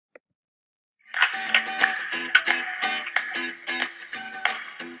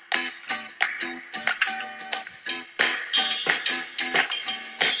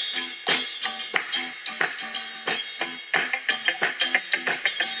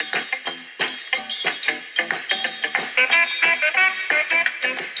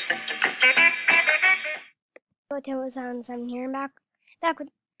2007 here and back with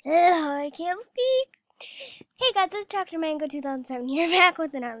I can't speak. Hey guys, it's Dr. Mango 2007 here, back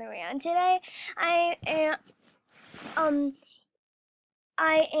with another round. Today I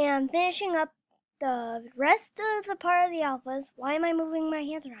am finishing up the rest of the part of the alphas. Why am I moving my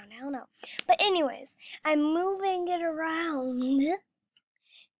hands around? I don't know. But anyways, I'm moving it around.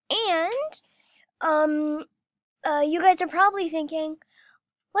 And you guys are probably thinking,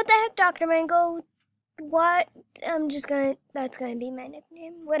 what the heck, Dr. Mango? What? That's gonna be my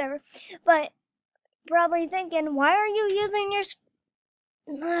nickname, whatever. But probably thinking, why are you using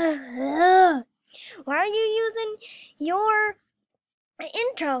your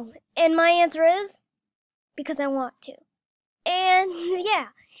intro? And my answer is, because I want to. And yeah,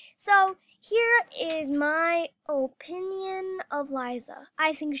 so here is my opinion of Liza.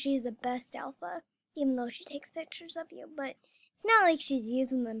 I think she's the best alpha, even though she takes pictures of you, but it's not like she's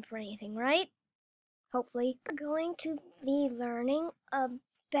using them for anything, right? Hopefully. We're going to be learning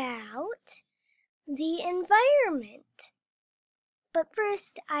about the environment. But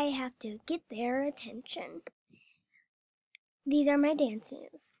first, I have to get their attention. These are my dance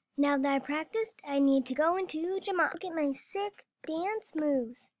moves. Now that I practiced, I need to go into Jama. Look at my sick dance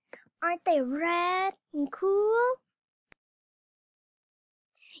moves. Aren't they rad and cool?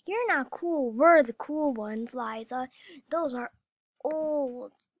 You're not cool. We're the cool ones, Liza. Those are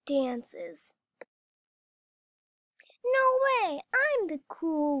old dances. No way! I'm the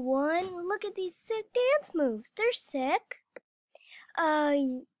cool one. Look at these sick dance moves. They're sick.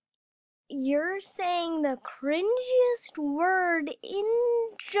 You're saying the cringiest word in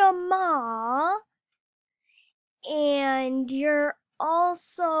Jama, and you're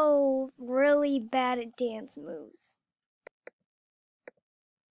also really bad at dance moves.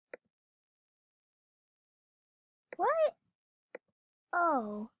 What?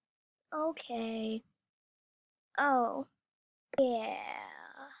 Oh, okay. Oh, yeah.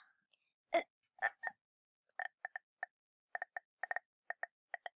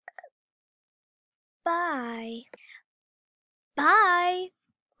 Bye. Bye.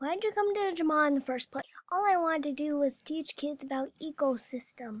 Why'd you come to Jama in the first place? All I wanted to do was teach kids about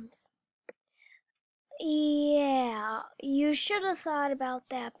ecosystems. Yeah, you should have thought about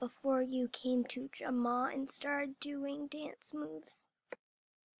that before you came to Jama and started doing dance moves.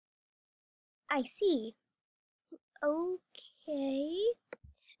 I see. Okay.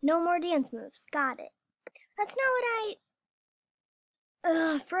 No more dance moves. Got it. That's not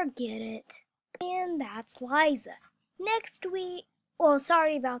what forget it. And that's Liza. Next week, well,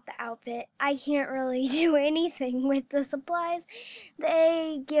 sorry about the outfit. I can't really do anything with the supplies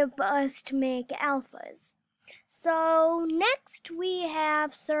they give us to make alphas. So next we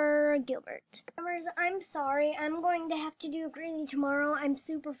have Sir Gilbert. I'm sorry, I'm going to have to do Greeley tomorrow. I'm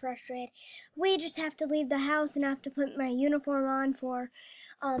super frustrated. We just have to leave the house and I have to put my uniform on for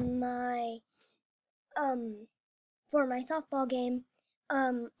my softball game.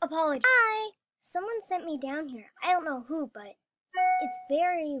 Apologies. Hi! Someone sent me down here. I don't know who, but it's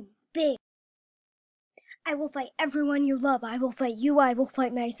very big. I will fight everyone you love. I will fight you. I will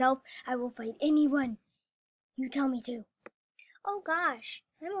fight myself. I will fight anyone you tell me to. Oh gosh,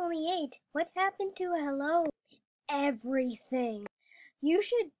 I'm only 8. What happened to hello? Everything. You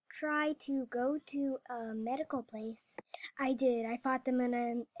should try to go to a medical place. I did. I fought them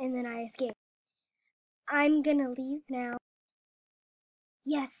and then I escaped. I'm gonna leave now.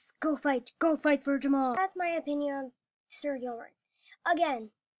 Yes, go fight for Jamal. That's my opinion of Sir Gilbert.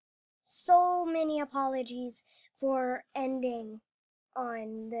 Again, so many apologies for ending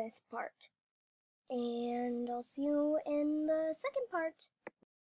on this part. And I'll see you in the second part.